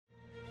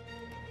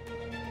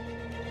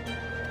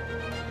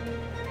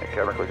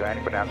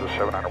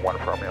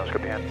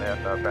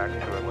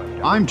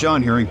I'm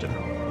John Harrington,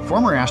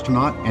 former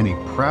astronaut and a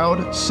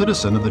proud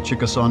citizen of the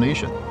Chickasaw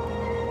Nation.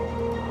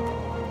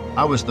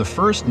 I was the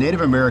first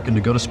Native American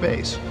to go to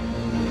space.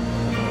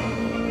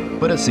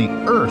 But it's the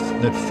Earth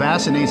that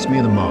fascinates me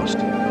the most.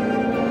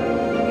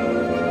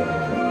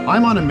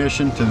 I'm on a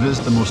mission to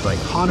visit the most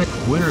iconic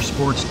winter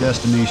sports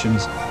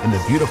destinations in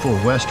the beautiful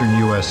Western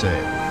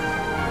USA.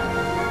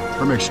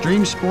 From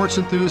extreme sports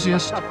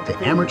enthusiasts to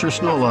amateur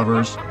snow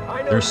lovers,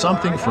 there's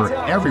something for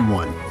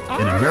everyone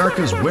in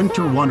America's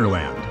winter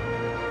wonderland.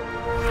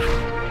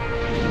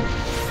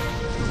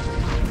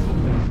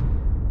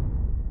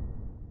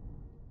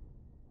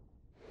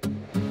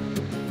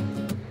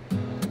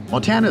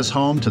 Montana is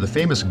home to the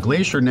famous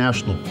Glacier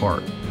National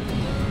Park,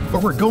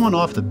 but we're going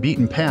off the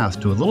beaten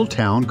path to a little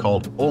town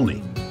called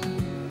Olney.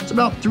 It's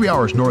about 3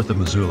 hours north of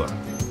Missoula.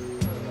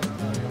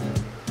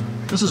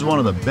 This is one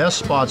of the best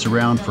spots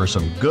around for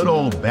some good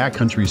old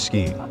backcountry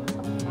skiing.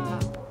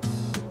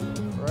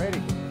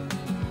 Alrighty.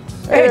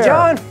 Hey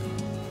John!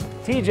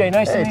 TJ,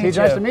 nice to meet you. TJ,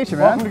 nice to meet you,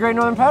 man. Welcome to Great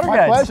Northern Powder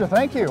Guides. My pleasure,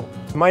 thank you.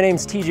 My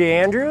name's TJ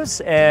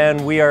Andrews,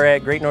 and we are at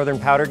Great Northern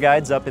Powder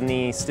Guides up in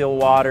the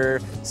Stillwater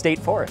State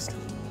Forest.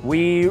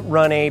 We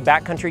run a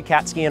backcountry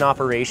cat skiing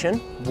operation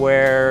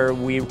where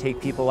we take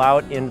people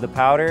out into the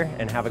powder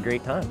and have a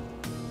great time.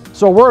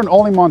 So we're in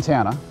Olney,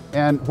 Montana,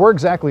 and where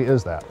exactly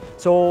is that?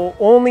 So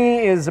Olney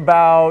is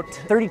about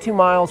 32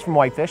 miles from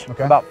Whitefish,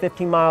 Okay. about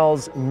 15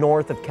 miles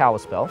north of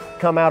Kalispell.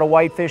 Come out of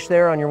Whitefish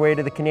there on your way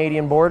to the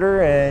Canadian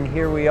border, and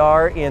here we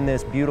are in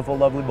this beautiful,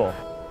 lovely bowl.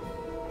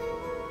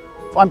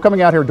 If I'm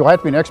coming out here, do I have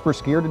to be an expert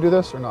skier to do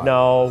this or not?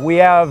 No, we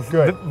have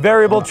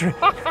variable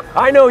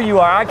I know you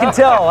are, I can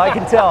tell, I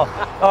can tell.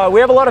 We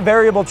have a lot of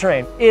variable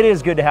terrain. It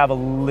is good to have a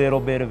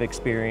little bit of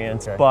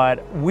experience,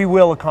 but we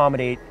will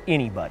accommodate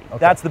anybody.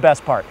 That's the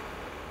best part.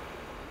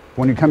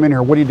 When you come in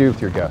here, what do you do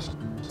with your guests?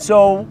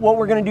 So what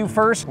we're gonna do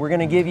first, we're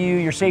gonna give you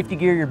your safety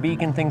gear, your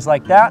beacon, things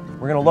like that.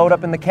 We're gonna load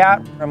up in the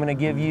cat. I'm gonna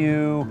give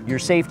you your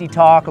safety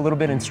talk, a little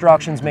bit of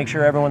instructions, make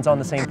sure everyone's on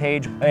the same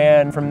page.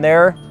 And from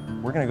there,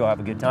 we're gonna go have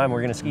a good time.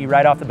 We're gonna ski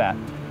right off the bat.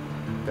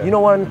 You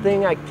know one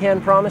thing I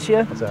can promise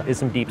you? What's that? Is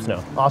some deep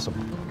snow. Awesome.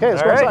 Okay,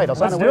 let's go inside. I'll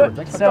sign a waiver.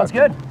 Thanks for Sounds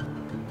good.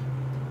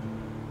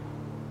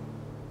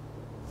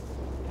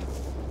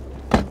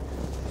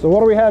 So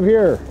what do we have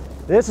here?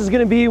 This is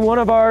gonna be one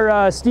of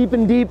our steep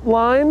and deep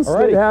lines.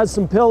 It has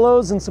some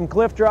pillows and some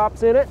cliff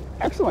drops in it.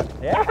 Excellent.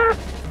 Yeah,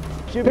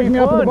 should Pick be me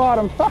fun. up at the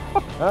bottom.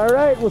 All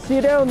right, we'll see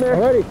you down there.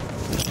 Alrighty.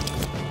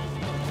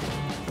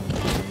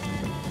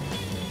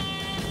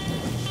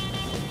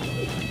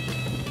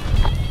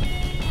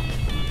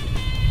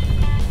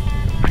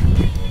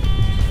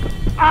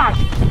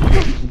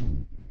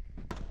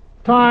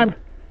 Time.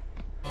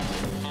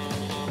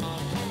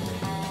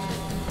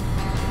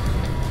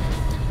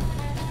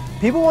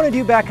 People want to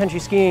do backcountry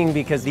skiing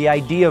because the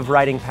idea of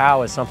riding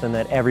POW is something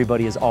that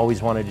everybody has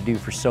always wanted to do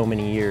for so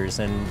many years,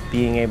 and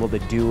being able to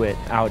do it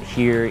out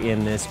here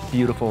in this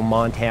beautiful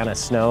Montana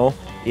snow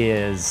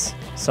is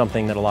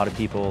something that a lot of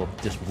people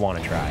just want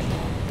to try.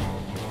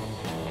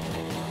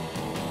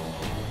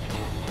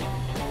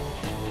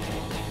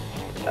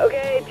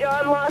 Okay,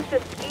 John lost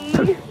a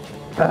ski.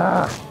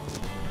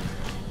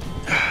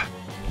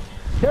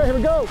 Here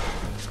we go.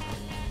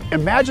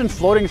 Imagine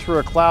floating through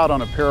a cloud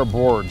on a pair of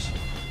boards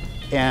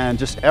and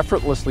just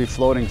effortlessly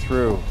floating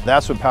through.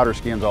 That's what powder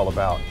skiing is all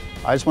about.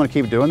 I just want to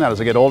keep doing that as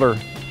I get older.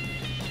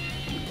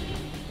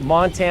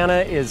 Montana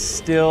is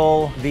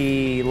still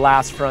the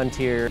last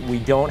frontier. We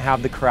don't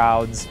have the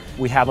crowds.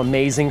 We have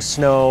amazing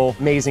snow,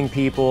 amazing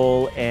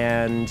people,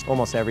 and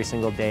almost every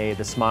single day,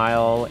 the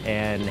smile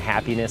and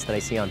happiness that I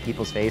see on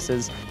people's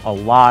faces, a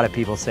lot of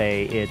people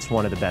say it's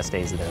one of the best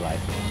days of their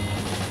life.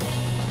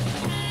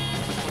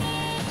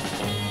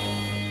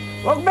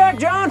 Welcome back,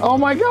 John. Oh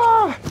my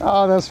God.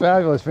 Oh, that's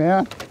fabulous,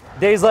 man.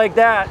 Days like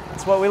that,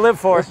 it's what we live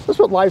for. This is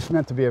what life's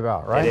meant to be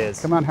about, right? It is.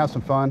 Come out and have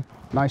some fun.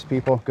 Nice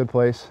people, good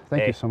place.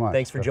 Thank you so much.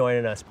 Thanks for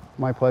joining us.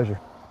 My pleasure.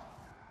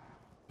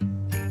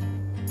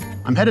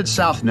 I'm headed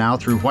south now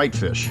through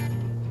Whitefish.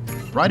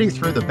 Riding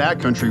through the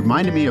backcountry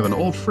reminded me of an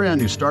old friend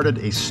who started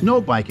a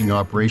snow biking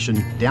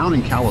operation down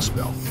in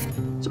Kalispell.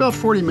 It's about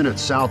 40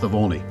 minutes south of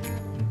Olney.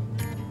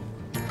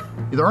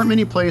 There aren't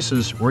many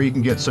places where you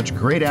can get such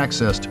great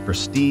access to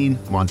pristine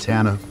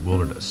Montana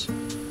wilderness.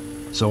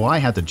 So I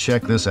had to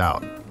check this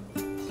out.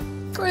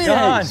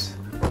 Greetings.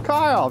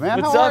 Kyle,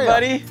 man, What's how are up, you?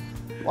 buddy?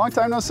 Long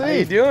time no see. How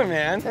you doing,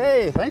 man?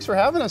 Hey, thanks for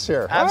having us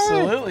here.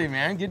 Absolutely,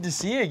 man. Good to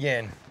see you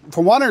again.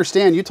 From what I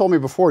understand, you told me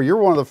before, you're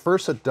one of the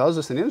first that does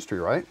this in the industry,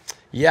 right?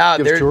 Yeah,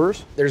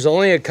 tours? There's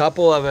only a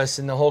couple of us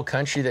in the whole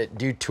country that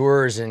do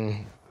tours,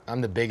 and I'm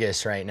the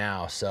biggest right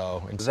now.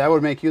 So that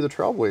would make you the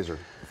trailblazer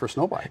for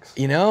snow bikes.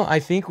 You know, I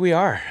think we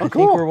are. Oh, I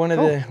think we're one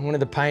of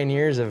the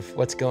pioneers of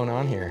what's going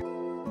on here.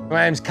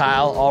 My name's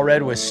Kyle, all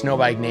red with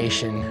Snowbike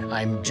Nation.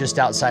 I'm just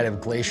outside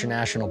of Glacier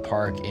National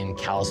Park in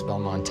Kalispell,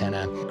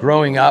 Montana.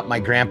 Growing up, my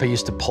grandpa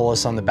used to pull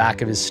us on the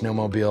back of his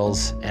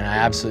snowmobiles, and I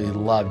absolutely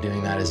loved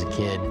doing that as a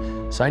kid.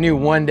 So I knew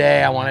one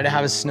day I wanted to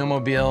have a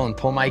snowmobile and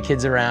pull my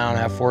kids around.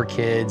 I have 4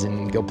 kids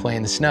and go play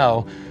in the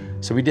snow.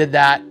 So we did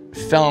that,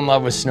 fell in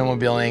love with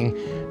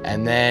snowmobiling,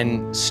 and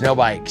then snow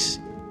bikes.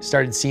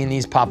 Started seeing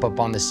these pop up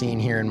on the scene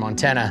here in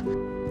Montana.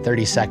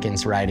 30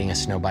 seconds riding a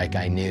snow bike,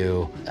 I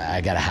knew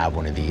I gotta have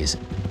one of these.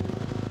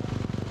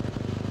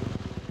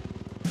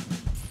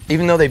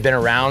 Even though they've been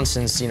around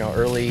since,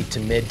 early to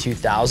mid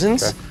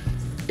 2000s, okay,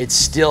 it's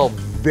still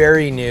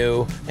very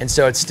new, and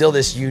so it's still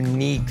this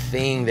unique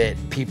thing that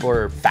people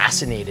are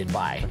fascinated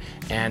by.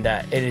 And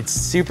it's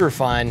super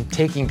fun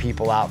taking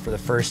people out for the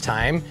first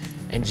time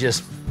and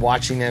just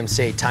watching them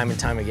say time and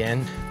time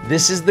again,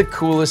 this is the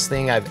coolest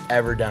thing I've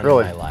ever done in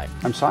my life.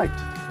 I'm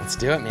psyched. Let's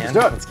do it, man. Let's do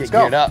it. Let's get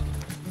geared up.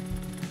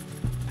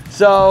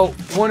 So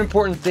one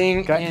important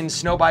thing in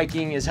snow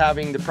biking is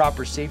having the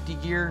proper safety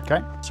gear.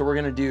 Okay. So we're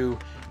gonna do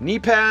knee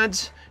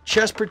pads,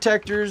 chest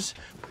protectors.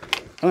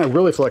 I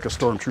really feel like a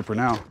stormtrooper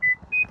now.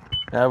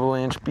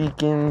 Avalanche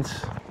beacons.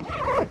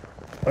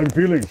 I'm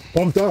feeling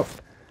pumped up.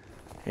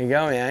 Here you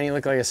go, man. You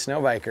look like a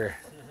snow biker.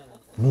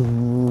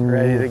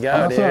 Ready to go,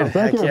 awesome. dude.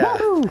 Thank Heck you. yeah.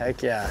 Woo.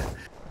 Heck yeah.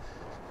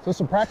 So it's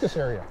a practice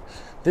area.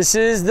 This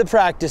is the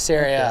practice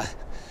area. Okay.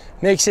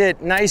 Makes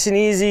it nice and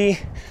easy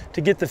to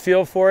get the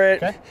feel for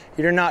it. Okay.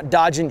 You're not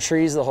dodging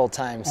trees the whole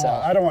time, so.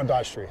 I don't want to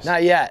dodge trees.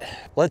 Not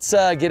yet. Let's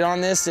get on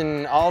this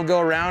and I'll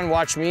go around,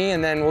 watch me,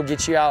 and then we'll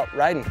get you out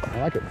riding.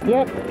 I like it.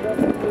 Yep.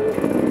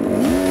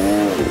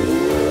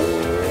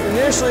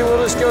 Initially,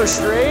 we'll just go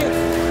straight,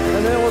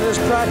 and then we'll just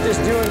practice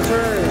doing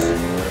turns.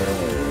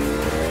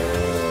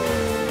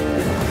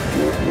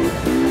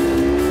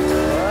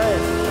 All right,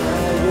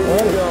 we'll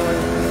get going.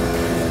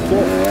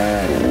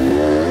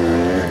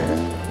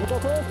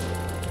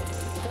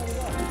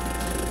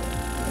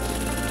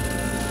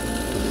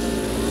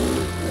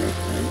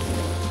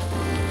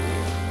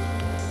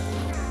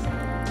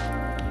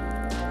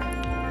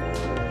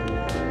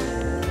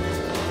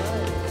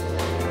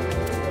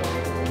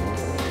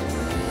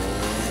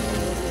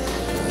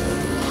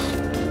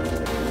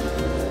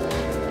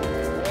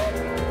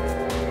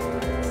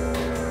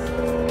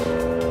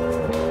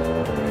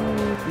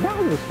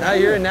 Now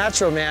you're a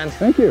natural, man.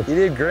 Thank you. You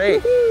did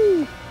great.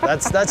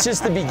 That's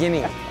just the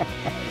beginning.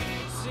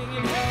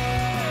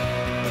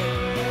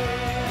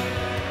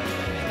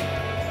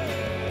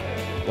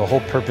 The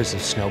whole purpose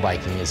of snow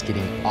biking is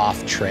getting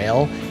off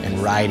trail and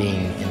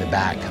riding in the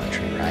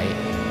backcountry, right?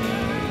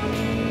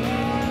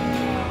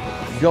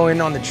 Go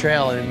in on the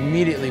trail and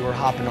immediately we're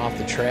hopping off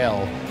the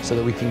trail so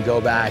that we can go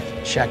back,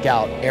 check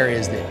out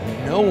areas that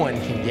no one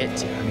can get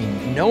to. I mean,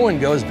 no one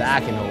goes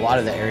back into a lot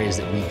of the areas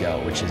that we go,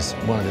 which is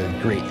one of the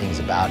great things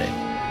about it.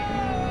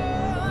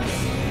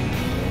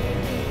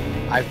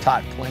 I've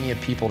taught plenty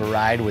of people to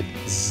ride with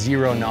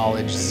zero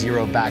knowledge,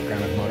 zero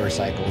background of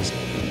motorcycles.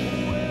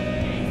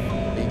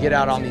 You get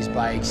out on these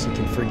bikes, you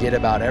can forget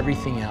about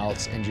everything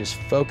else and just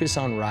focus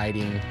on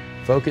riding,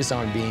 focus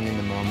on being in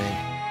the moment.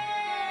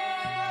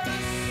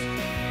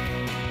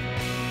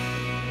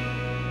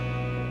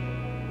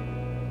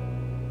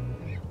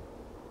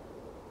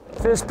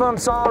 Fist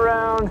bumps all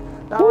around.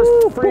 That was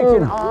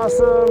freaking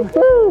awesome.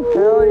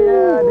 Hell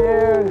yeah,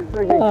 dude.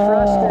 Freaking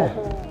crushed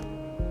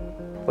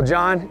it. Well,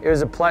 John, it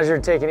was a pleasure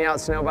taking you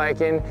out snow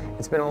biking.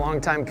 It's been a long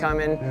time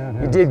coming.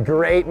 You did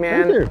great,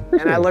 man. Thank you.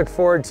 And I look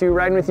forward to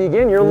riding with you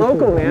again. You're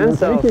local, man.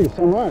 So. Thank you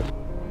so much.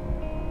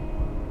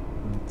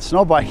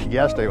 Snow biking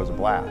yesterday was a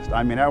blast.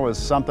 I mean, that was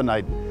something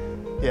I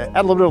had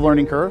a little bit of a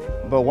learning curve,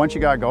 but once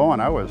you got going,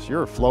 you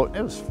were floating.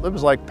 It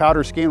was like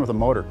powder skiing with a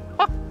motor.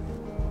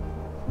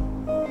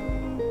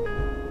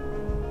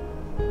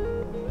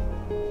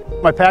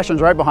 My passion's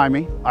right behind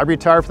me. I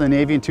retired from the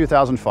Navy in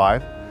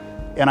 2005,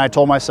 and I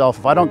told myself,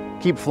 if I don't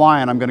keep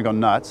flying, I'm gonna go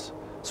nuts.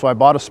 So I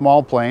bought a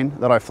small plane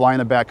that I fly in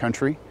the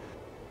backcountry.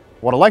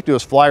 What I like to do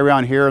is fly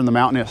around here in the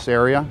mountainous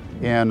area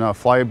and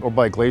fly over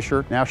by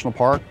Glacier National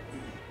Park.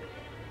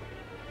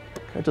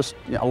 I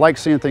like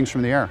seeing things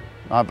from the air.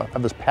 I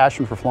have this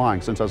passion for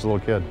flying since I was a little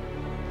kid.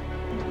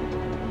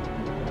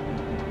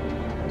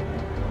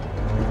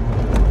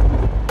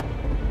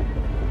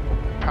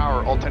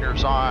 Power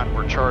alternators on,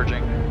 we're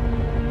charging.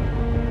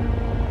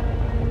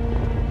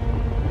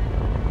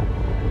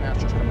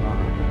 Just coming on.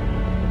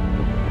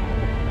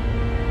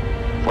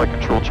 Flight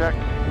control check.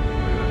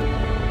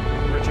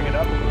 Bridging it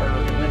up, or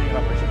landing it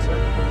up, I should say.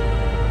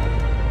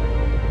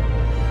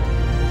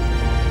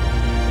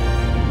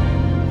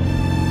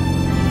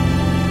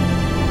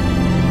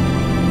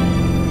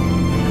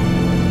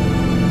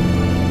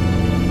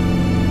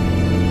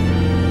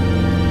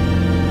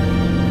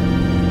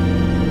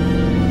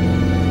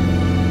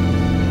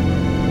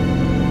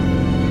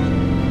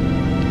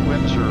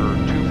 Winds are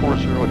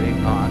 240 at 8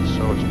 knots,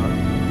 so it's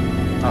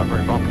not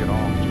very bumpy at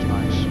all, which is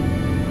nice.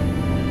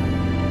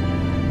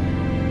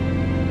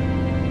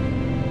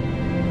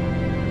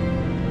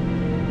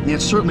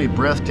 It's certainly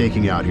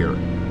breathtaking out here.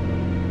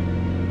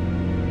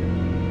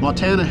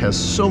 Montana has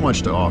so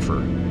much to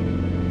offer.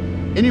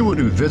 Anyone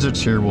who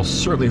visits here will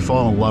certainly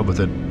fall in love with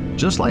it,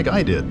 just like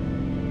I did.